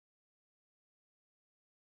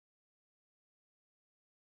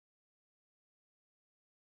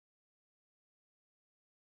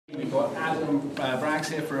We've got Adam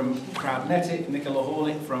Braggs here from Crowdnetic, Nicola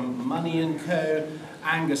Horlick from Money & Co,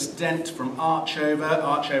 Angus Dent from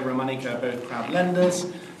Archover and Money Co, both crowd lenders.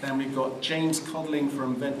 Then we've got James Codling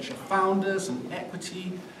from Venture Founders, an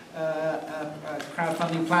equity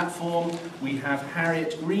crowdfunding platform. We have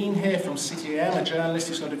Harriet Green here from CityAM, a journalist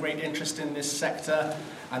who's got a great interest in this sector.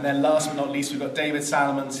 And then last but not least, we've got David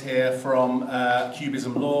Salomons here from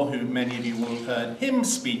Cubism Law, who many of you will have heard him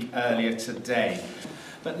speak earlier today.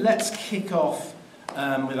 But let's kick off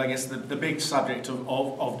with, I guess, the big subject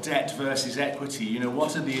of debt versus equity. You know,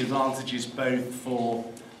 what are the advantages both for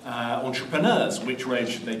entrepreneurs? Which road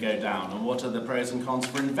should they go down? And what are the pros and cons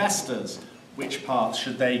for investors? Which paths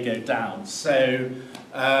should they go down? So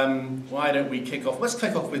why don't we kick off? Let's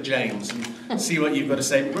kick off with James and see what you've got to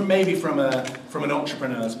say, maybe from an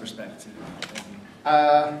entrepreneur's perspective.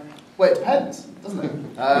 Well, it depends, doesn't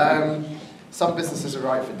it? Some businesses are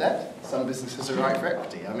right for debt, some businesses are right for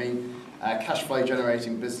equity. I mean, cash flow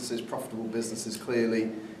generating businesses, profitable businesses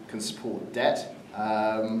clearly can support debt.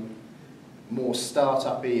 More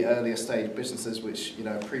start-up-y, earlier stage businesses which, you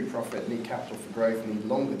know, pre-profit, need capital for growth, need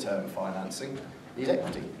longer term financing, need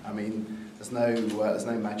equity. I mean, there's no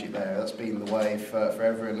magic there. That's been the way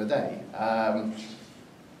forever and a day.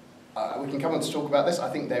 We can come on to talk about this. I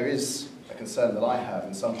think there is a concern that I have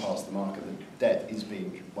in some parts of the market that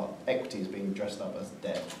equity is being dressed up as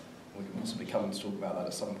debt. We can possibly come on to talk about that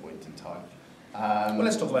at some point in time. Well,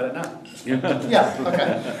 let's talk about it now. Yeah,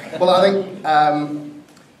 okay. Well, I think,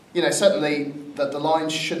 you know, certainly that the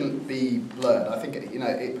lines shouldn't be blurred. I think, you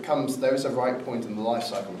know, there is a right point in the life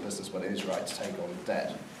cycle of business when it is right to take on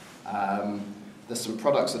debt. There's some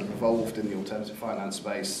products that have evolved in the alternative finance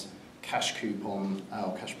space, cash coupon,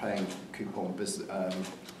 or cash paying coupon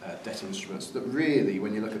debt instruments that really,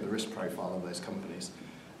 when you look at the risk profile of those companies,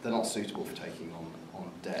 they're not suitable for taking on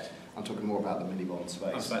debt. I'm talking more about the mini bond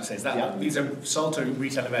space. I was about to say, these are sold to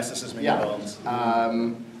retail investors as mini bonds.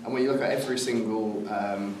 And when you look at every single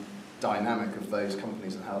dynamic of those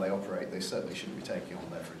companies and how they operate, they certainly shouldn't be taking on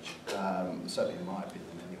leverage, certainly in my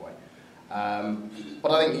opinion anyway.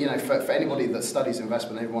 But I think, you know, for anybody that studies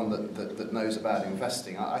investment, everyone that knows about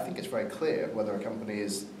investing, I think it's very clear whether a company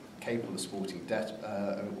is capable of supporting debt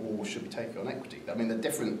or should be taking on equity. I mean, they're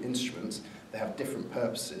different instruments, they have different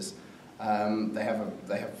purposes, they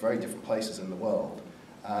have very different places in the world.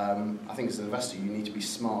 I think as an investor you need to be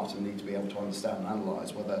smart and need to be able to understand and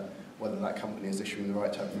analyse whether that company is issuing the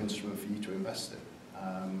right type of instrument for you to invest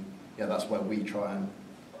in. Yeah, that's where we try and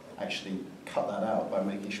actually cut that out by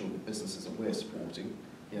making sure the businesses that we're supporting,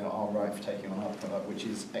 you know, are right for taking on our product, which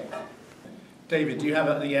is equity. David, do you have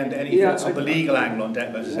at the end any thoughts on the legal angle on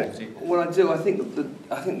debt versus equity? Well, I do. I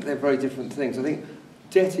think they're very different things. I think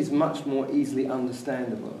debt is much more easily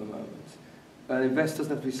understandable at the moment. An investor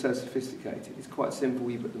doesn't have to be so sophisticated. It's quite simple.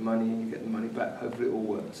 You put the money in, you get the money back. Hopefully it all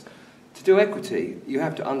works. To do equity, you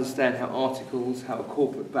have to understand how articles, how a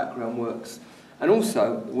corporate background works. And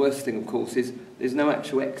also, the worst thing, of course, is there's no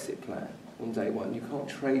actual exit plan on day one. You can't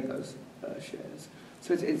trade those shares.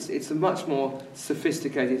 So it's a much more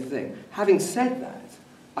sophisticated thing. Having said that,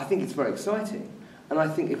 I think it's very exciting. And I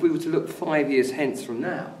think if we were to look 5 years hence from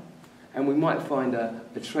now, and we might find a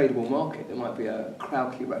tradable market, there might be a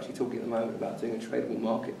Crowdcube, we're actually talking at the moment about doing a tradable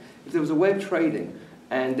market. If there was a way of trading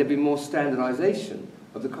and there'd be more standardisation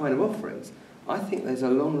of the kind of offerings, I think there's a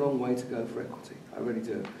long, long way to go for equity. I really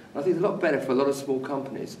do. And I think it's a lot better for a lot of small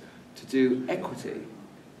companies to do equity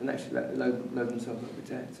than actually load themselves up with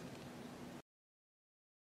debt.